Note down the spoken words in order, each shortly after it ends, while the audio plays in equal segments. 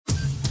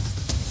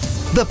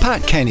The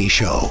Pat Kenny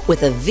Show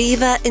with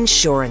Aviva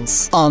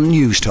Insurance on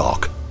News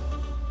Talk.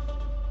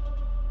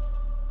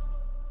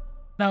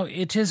 Now,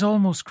 it is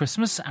almost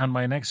Christmas, and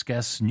my next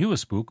guest's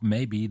newest book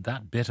may be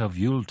that bit of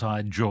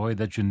Yuletide joy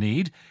that you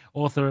need.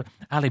 Author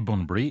Ally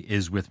Bunbury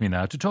is with me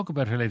now to talk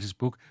about her latest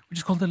book, which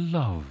is called The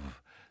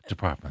Love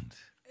Department.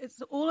 It's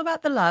all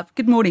about the love.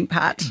 Good morning,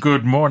 Pat.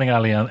 Good morning,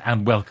 Ally,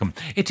 and welcome.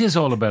 It is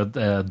all about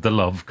the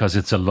love, because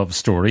it's a love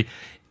story.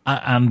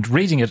 And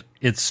reading it,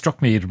 it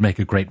struck me it would make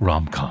a great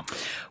rom-com.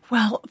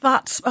 Well,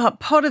 that's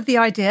part of the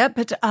idea,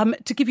 but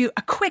to give you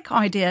a quick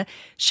idea,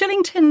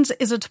 Shillington's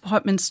is a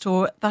department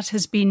store that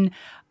has been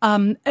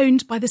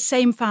owned by the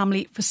same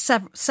family for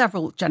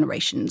several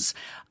generations.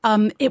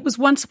 It was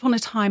once upon a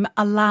time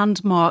a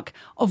landmark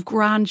of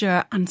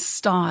grandeur and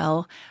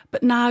style,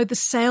 but now the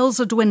sales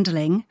are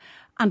dwindling,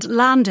 and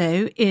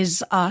Lando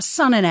is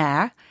son and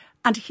heir,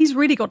 and he's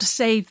really got to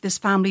save this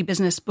family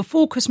business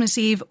before Christmas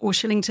Eve, or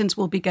Shillington's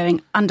will be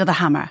going under the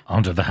hammer.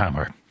 Under the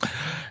hammer.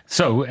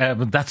 So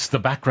that's the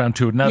background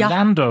to it. Now,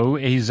 Lando,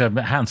 he's a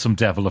handsome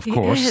devil, of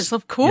course. He is,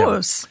 of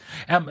course.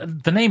 Yeah.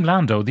 The name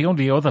Lando, the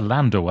only other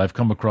Lando I've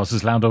come across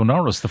is Lando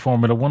Norris, the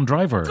Formula One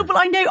driver. Well,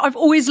 I know I've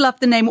always loved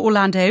the name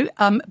Orlando,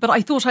 but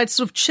I thought I'd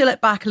sort of chill it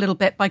back a little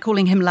bit by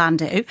calling him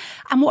Lando.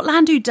 And what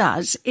Lando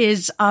does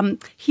is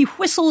he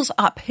whistles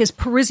up his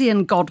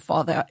Parisian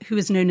godfather, who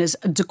is known as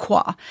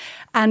Decroix,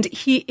 and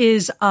he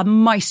is a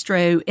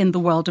maestro in the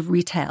world of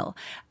retail.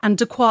 And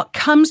Decroix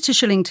comes to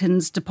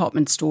Shillington's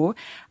department store,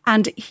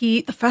 and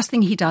the first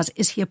thing he does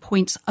is he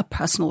appoints a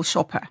personal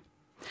shopper.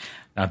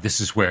 Now, this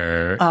is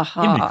where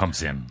Emily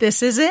comes in.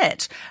 This is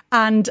it.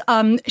 And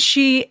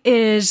she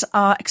is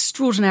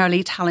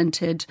extraordinarily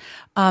talented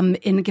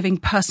in giving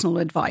personal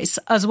advice,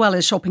 as well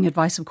as shopping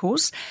advice, of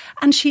course.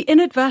 And she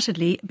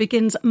inadvertently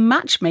begins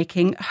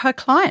matchmaking her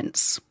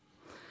clients.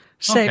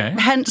 So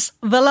hence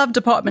the love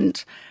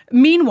department.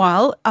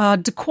 Meanwhile,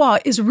 Decroix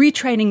is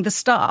retraining the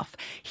staff.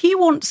 He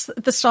wants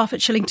the staff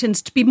at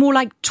Shillington's to be more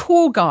like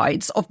tour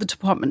guides of the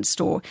department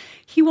store.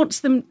 He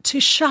wants them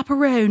to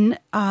chaperone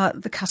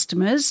the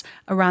customers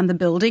around the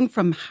building,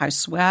 from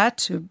houseware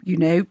to,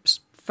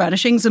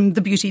 furnishings and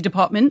the beauty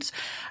department.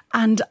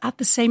 And at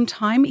the same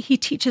time, he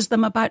teaches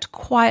them about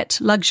quiet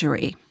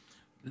luxury.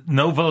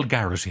 No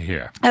vulgarity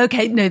here.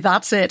 Okay, no,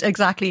 that's it,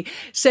 exactly.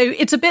 So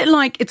it's a bit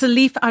like it's a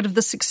leaf out of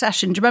the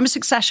Succession. Do you remember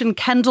Succession,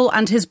 Kendall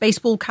and his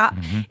baseball cap?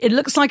 Mm-hmm. It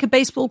looks like a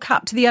baseball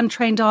cap to the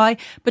untrained eye,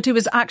 but it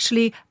was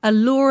actually a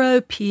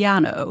Loro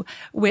Piano,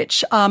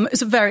 which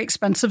is a very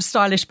expensive,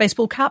 stylish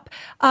baseball cap.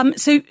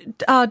 So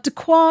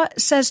Decroix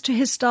says to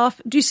his staff,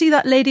 do you see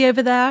that lady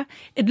over there?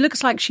 It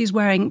looks like she's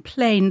wearing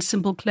plain,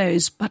 simple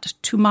clothes, but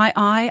to my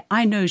eye,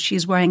 I know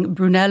she's wearing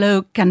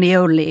Brunello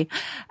Canioli.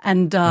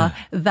 And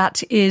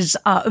that is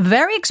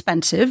very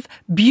expensive,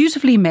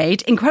 beautifully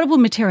made, incredible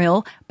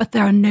material, but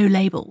there are no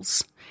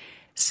labels.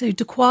 So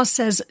Decroix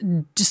says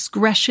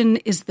discretion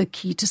is the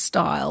key to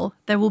style.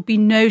 There will be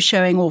no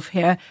showing off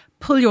here.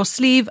 Pull your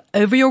sleeve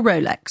over your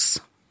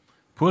Rolex.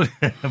 Pull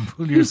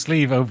your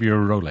sleeve over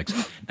your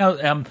Rolex.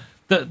 Now,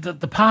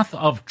 the path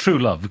of true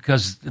love,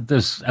 because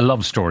there's a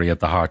love story at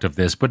the heart of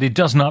this, but it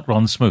does not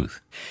run smooth.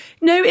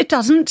 No, it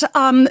doesn't.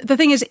 The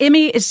thing is,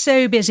 Imi is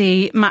so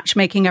busy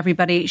matchmaking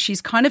everybody,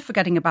 she's kind of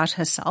forgetting about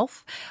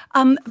herself.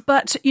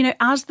 But,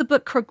 as the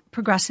book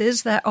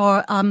progresses, there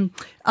are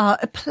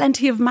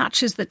plenty of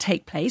matches that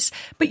take place.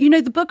 But,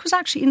 the book was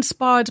actually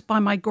inspired by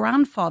my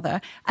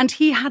grandfather, and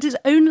he had his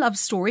own love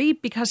story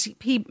because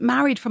he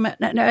married from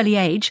an early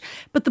age.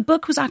 But the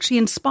book was actually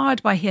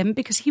inspired by him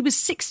because he was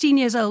 16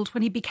 years old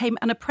when he became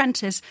an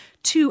apprentice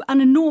to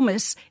an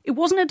enormous, it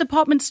wasn't a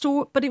department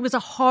store, but it was a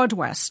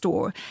hardware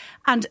store.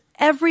 And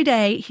every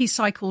day he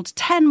cycled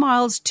 10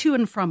 miles to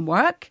and from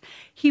work.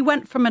 He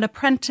went from an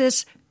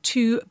apprentice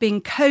to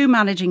being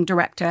co-managing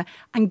director.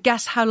 And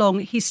guess how long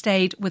he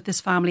stayed with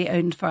this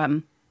family-owned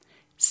firm?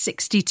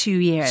 62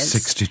 years.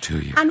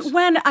 62 years. And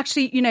when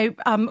actually,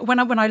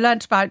 when I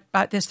learned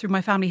about this through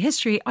my family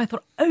history, I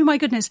thought, oh my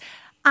goodness.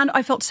 And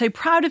I felt so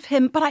proud of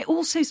him. But I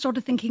also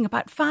started thinking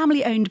about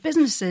family-owned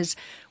businesses,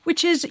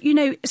 which is,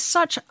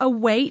 such a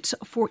weight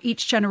for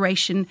each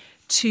generation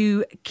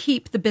to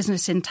keep the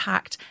business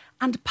intact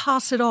and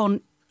pass it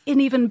on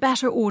in even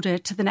better order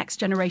to the next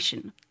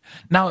generation.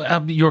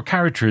 Now, your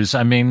characters,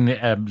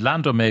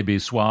 Lando may be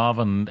suave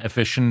and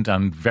efficient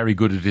and very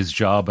good at his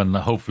job and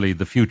hopefully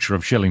the future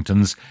of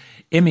Shillington's.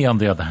 Imi, on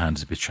the other hand,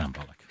 is a bit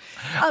shambolic.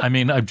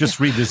 I've just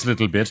read this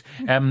little bit.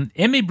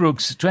 Amy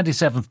Brooks'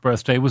 27th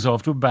birthday was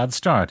off to a bad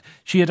start.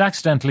 She had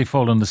accidentally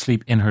fallen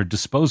asleep in her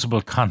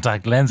disposable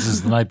contact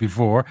lenses the night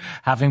before,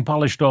 having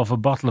polished off a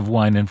bottle of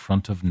wine in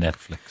front of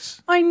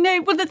Netflix. I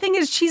know. Well, the thing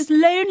is, she's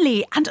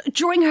lonely. And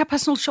during her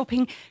personal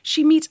shopping,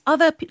 she meets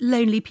other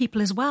lonely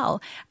people as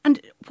well.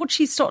 And what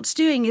she starts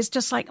doing is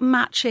just like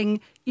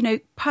matching,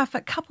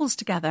 perfect couples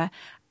together.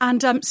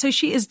 And so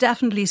she is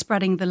definitely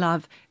spreading the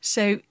love.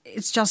 So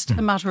it's just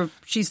a matter of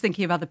she's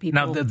thinking of other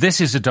people. Now, this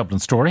is a Dublin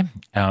story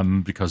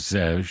because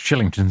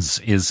Shillington's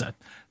is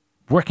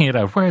working it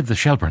out where the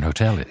Shelburne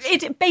Hotel is.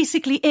 It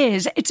basically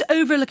is. It's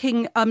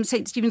overlooking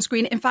St. Stephen's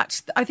Green. In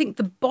fact, I think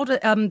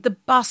the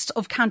bust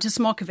of Countess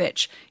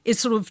Markovic is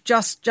sort of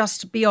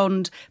just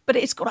beyond, but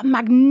it's got a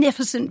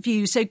magnificent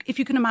view. So if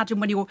you can imagine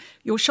when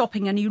you're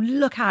shopping and you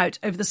look out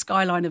over the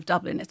skyline of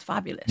Dublin, it's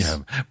fabulous. Yeah,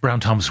 Brown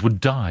Thomas would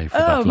die for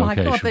that location. Oh my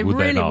God, they would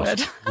really they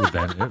not?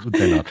 Would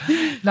they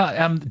not?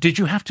 Now, did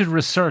you have to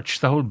research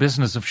the whole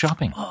business of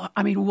shopping? Oh,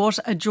 I mean, what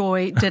a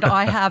joy did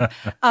I have.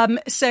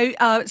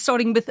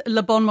 Starting with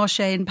Le Bon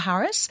Marché in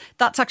Paris,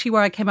 that's actually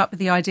where I came up with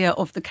the idea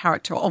of the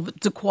character of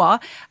Decroix.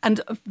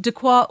 And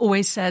Decroix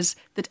always says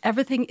that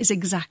everything is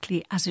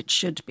exactly as it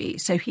should be.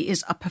 So he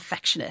is a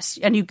perfectionist.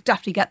 And you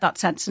definitely get that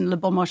sense in Le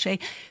Bon Marché.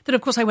 Then,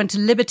 of course, I went to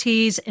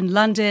Liberty's in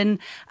London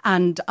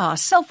and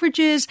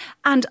Selfridges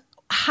and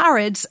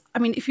Harrods. I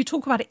mean, if you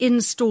talk about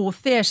in-store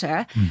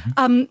theatre,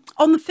 on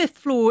the 5th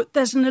floor,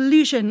 there's an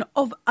illusion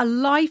of a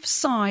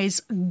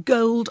life-size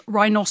gold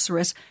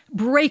rhinoceros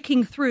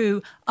breaking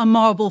through a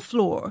marble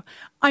floor.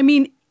 I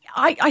mean,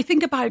 I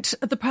think about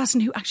the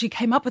person who actually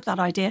came up with that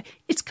idea.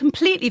 It's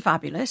completely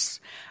fabulous.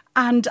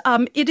 And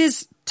it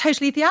is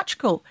totally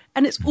theatrical.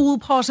 And it's all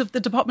part of the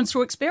department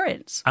store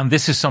experience. And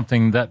this is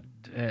something that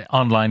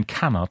online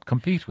cannot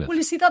compete with. Well,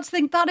 you see, that's the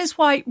thing. That is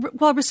why,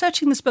 while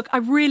researching this book, I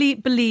really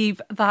believe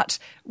that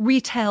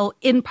retail,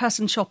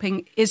 in-person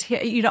shopping is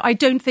here. You know, I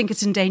don't think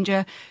it's in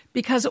danger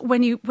because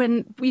when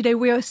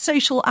we are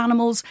social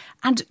animals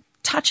and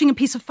touching a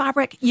piece of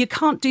fabric, you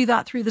can't do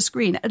that through the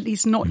screen, at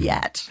least not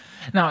yet.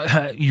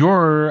 Now,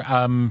 your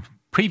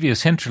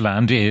previous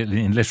hinterland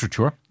in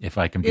literature, if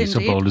I can be so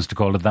bold as to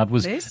call it that,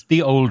 was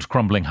The Old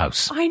Crumbling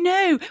House. I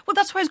know. Well,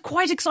 that's why it's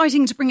quite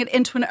exciting to bring it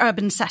into an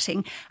urban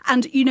setting.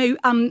 And, you know,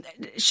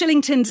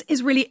 Shillington's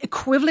is really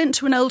equivalent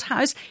to an old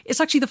house. It's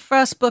actually the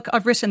first book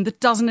I've written that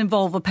doesn't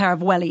involve a pair of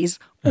wellies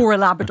or a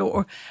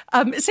Labrador.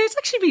 So it's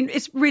actually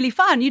it's really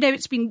fun. You know,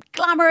 it's been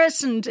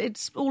glamorous and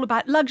it's all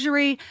about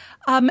luxury.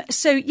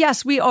 So,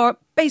 yes, we are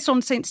based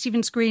on St.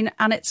 Stephen's Green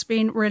and it's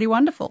been really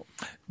wonderful.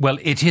 Well,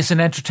 it is an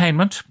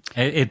entertainment.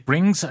 It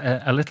brings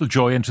a little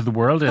joy into the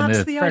world in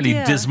a fairly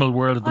dismal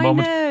world at the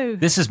moment. Know.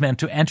 This is meant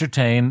to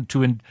entertain,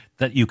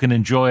 that you can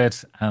enjoy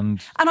it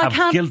and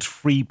have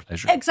guilt-free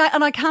pleasure. Exactly,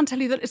 and I can tell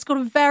you that it's got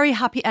a very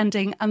happy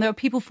ending and there are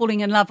people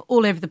falling in love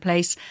all over the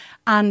place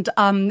and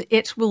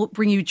it will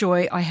bring you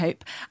joy, I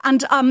hope.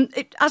 And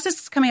as this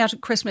is coming out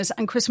at Christmas,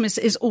 and Christmas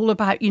is all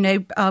about, you know,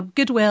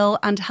 goodwill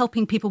and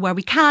helping people where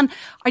we can,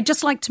 I'd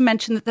just like to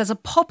mention that there's a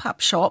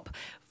pop-up shop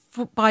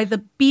by the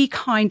Be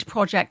Kind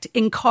project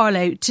in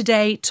Carlow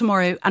today,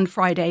 tomorrow and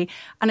Friday.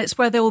 And it's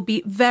where there will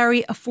be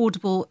very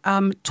affordable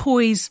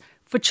toys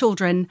for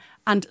children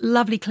and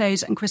lovely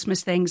clothes and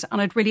Christmas things.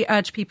 And I'd really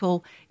urge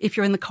people, if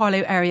you're in the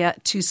Carlow area,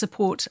 to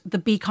support the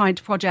Be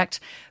Kind project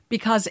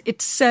because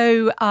it's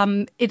so,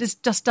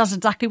 just does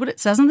exactly what it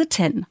says on the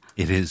tin.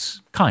 It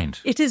is kind.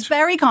 It is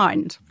very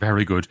kind.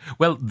 Very good.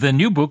 Well, the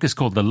new book is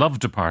called The Love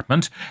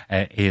Department.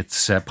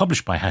 It's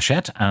published by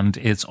Hachette and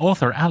its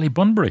author, Ally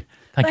Bunbury.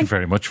 Thank you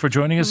very much for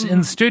joining us in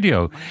the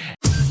studio.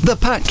 The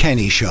Pat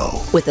Kenny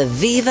Show. With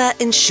Aviva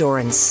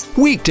Insurance.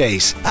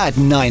 Weekdays at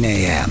 9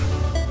 a.m.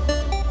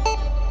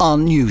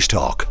 on News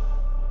Talk.